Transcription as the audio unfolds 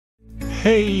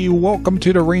Hey, welcome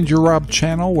to the RangerRob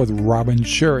channel with Rob and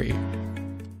Sherry.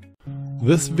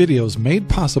 This video is made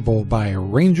possible by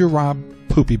RangerRob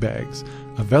Poopy Bags,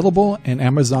 available in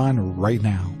Amazon right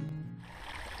now.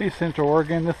 Hey Central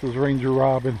Oregon, this is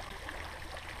RangerRob and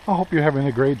I hope you're having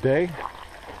a great day.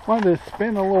 Wanted to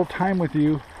spend a little time with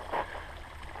you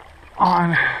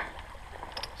on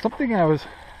something that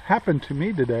happened to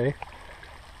me today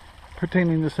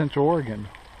pertaining to Central Oregon.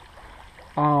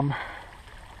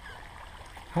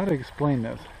 How to explain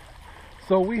this?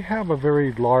 So we have a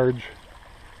very large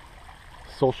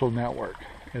social network.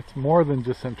 It's more than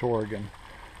just Central Oregon.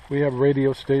 We have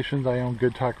radio stations. I own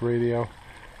Good Talk Radio.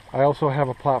 I also have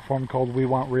a platform called We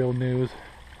Want Real News.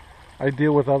 I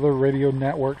deal with other radio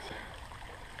networks.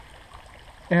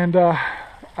 And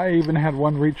I even had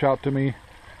one reach out to me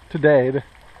today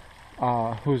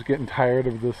who's getting tired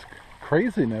of this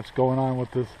craziness going on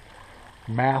with this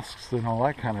masks and all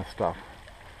that kind of stuff.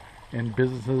 In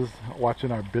businesses,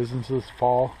 watching our businesses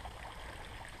fall.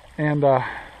 And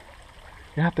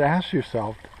you have to ask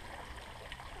yourself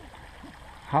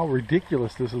how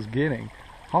ridiculous this is getting.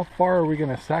 How far are we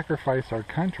going to sacrifice our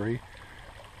country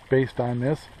based on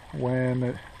this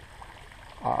when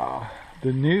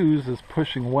the news is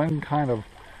pushing one kind of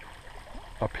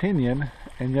opinion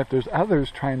and yet there's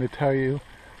others trying to tell you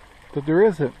that there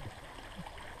isn't.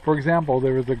 For example,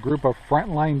 there was a group of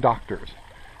frontline doctors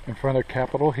in front of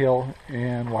Capitol Hill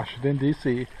in Washington,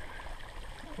 D.C.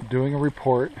 doing a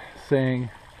report saying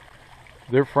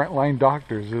their frontline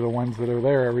doctors are the ones that are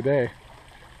there every day.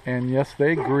 And yes,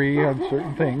 they agree on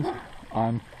certain things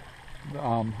on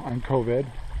COVID.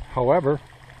 However,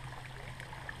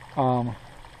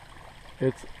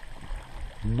 it's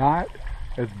not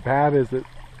as bad as it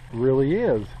really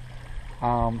is.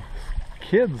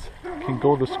 Kids can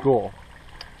go to school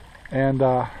and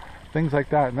things like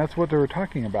that, and that's what they were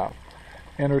talking about.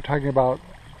 And they're talking about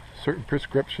certain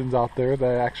prescriptions out there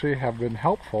that actually have been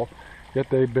helpful, yet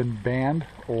they've been banned,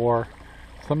 or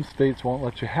some states won't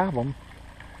let you have them.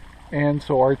 And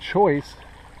so our choice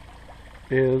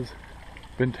is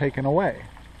been taken away.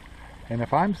 And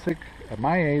if I'm sick at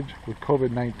my age with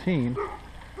COVID-19,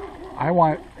 I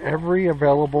want every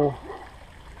available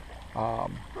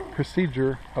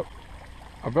procedure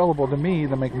available to me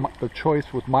to make the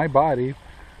choice with my body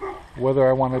whether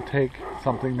I want to take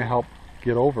something to help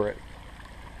get over it.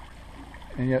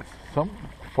 And yet some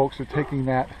folks are taking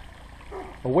that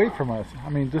away from us. I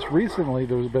mean, just recently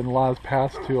there's been laws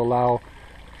passed to allow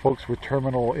folks with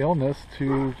terminal illness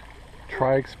to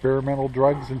try experimental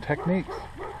drugs and techniques.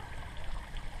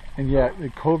 And yet in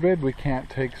COVID we can't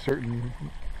take certain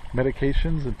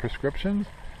medications and prescriptions.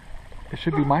 It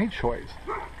should be my choice.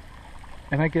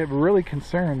 And I get really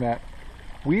concerned that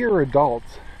we are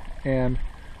adults, and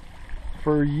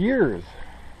for years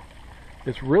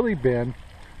it's really been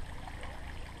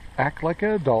act like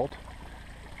an adult,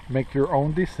 make your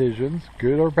own decisions,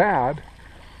 good or bad,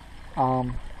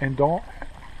 and don't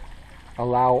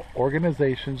allow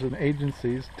organizations and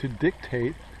agencies to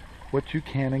dictate what you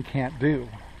can and can't do,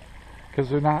 because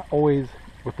they're not always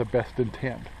with the best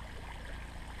intent.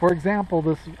 For example,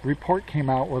 this report came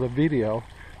out with a video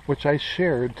which I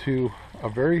shared to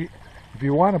if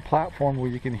you want a platform where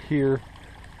you can hear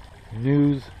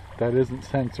news that isn't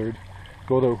censored,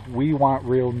 go to We Want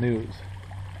Real News.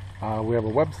 We have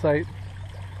a website,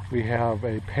 we have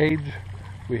a page,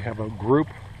 we have a group,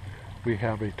 we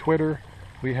have a Twitter,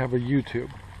 we have a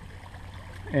YouTube.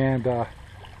 And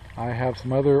I have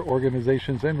some other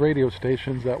organizations and radio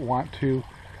stations that want to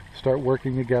start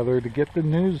working together to get the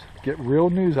news, get real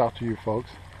news out to you folks,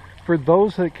 for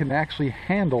those that can actually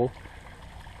handle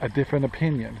a different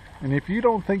opinion. And if you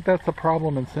don't think that's a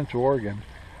problem in Central Oregon,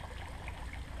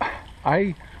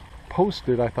 I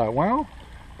posted, I thought, well,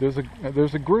 there's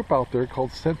a group out there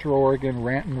called Central Oregon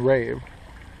Rant and Rave,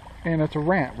 and it's a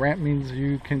rant. Rant means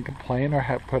you can complain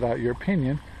or put out your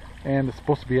opinion, and it's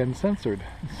supposed to be uncensored.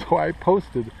 So I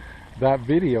posted that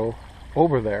video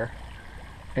over there,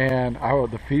 and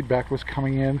the feedback was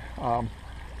coming in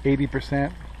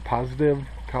 80% positive.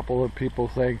 A couple of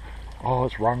people saying, oh,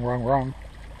 it's wrong,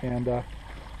 and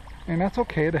that's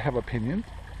okay to have opinions.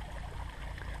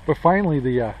 But finally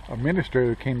the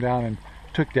administrator came down and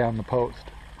took down the post.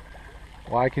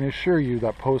 Well, I can assure you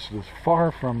that post is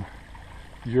far from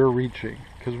your reaching,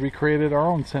 because we created our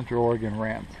own Central Oregon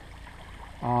Rants.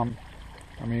 I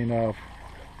mean, if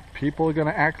people are going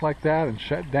to act like that and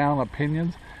shut down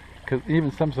opinions, because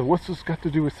even some say, what's this got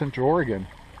to do with Central Oregon?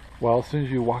 Well, as soon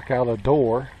as you walk out a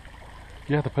door,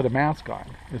 you have to put a mask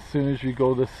on. As soon as you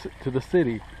go to the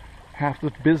city, half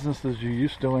the businesses you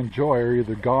used to enjoy are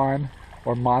either gone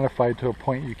or modified to a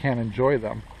point you can't enjoy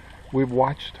them. We've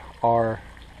watched our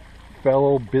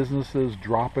fellow businesses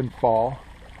drop and fall,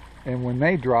 and when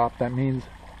they drop, that means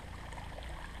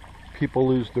people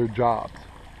lose their jobs.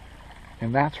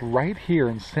 And that's right here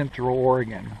in Central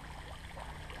Oregon.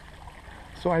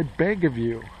 So I beg of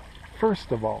you,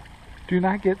 first of all, do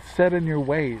not get set in your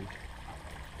ways.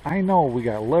 I know we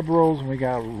got liberals and we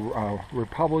got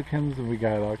Republicans and we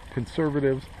got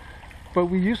conservatives, but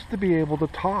we used to be able to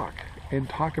talk and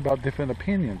talk about different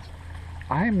opinions.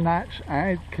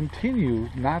 I continue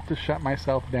not to shut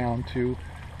myself down to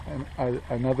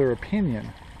another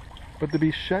opinion, but to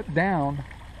be shut down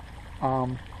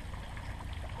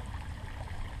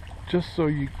just so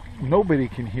nobody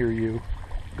can hear you,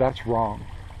 that's wrong.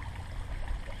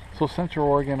 So Central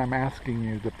Oregon, I'm asking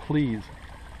you to please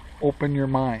open your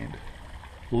mind.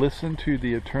 Listen to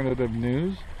the alternative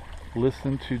news,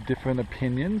 listen to different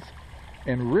opinions,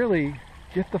 and really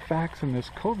get the facts in this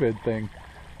COVID thing.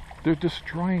 They're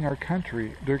destroying our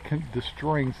country. They're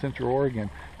destroying Central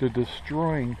Oregon. They're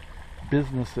destroying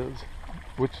businesses,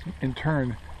 which in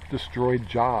turn destroy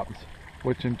jobs,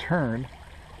 which in turn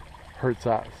hurts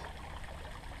us.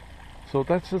 So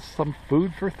that's just some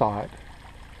food for thought.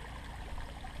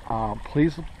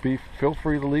 Please feel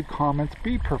free to leave comments.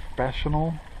 Be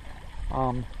professional.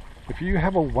 If you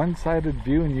have a one-sided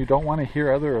view and you don't want to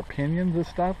hear other opinions and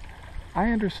stuff, I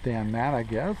understand that, I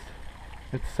guess.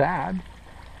 It's sad.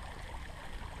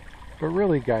 But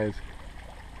really, guys,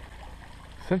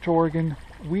 Central Oregon,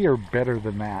 we are better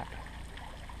than that.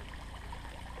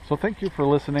 So thank you for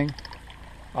listening.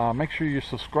 Make sure you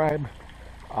subscribe.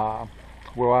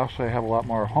 We'll actually have a lot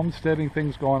more homesteading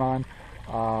things going on.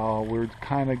 We're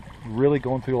kind of really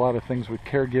going through a lot of things with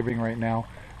caregiving right now,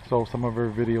 so some of our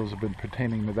videos have been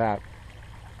pertaining to that.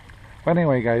 But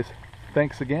anyway, guys,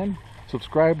 thanks again.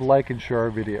 Subscribe, like, and share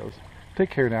our videos.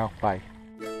 Take care now. Bye.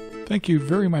 Thank you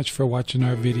very much for watching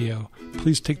our video.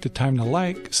 Please take the time to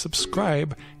like,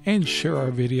 subscribe, and share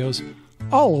our videos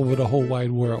all over the whole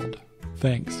wide world.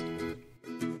 Thanks.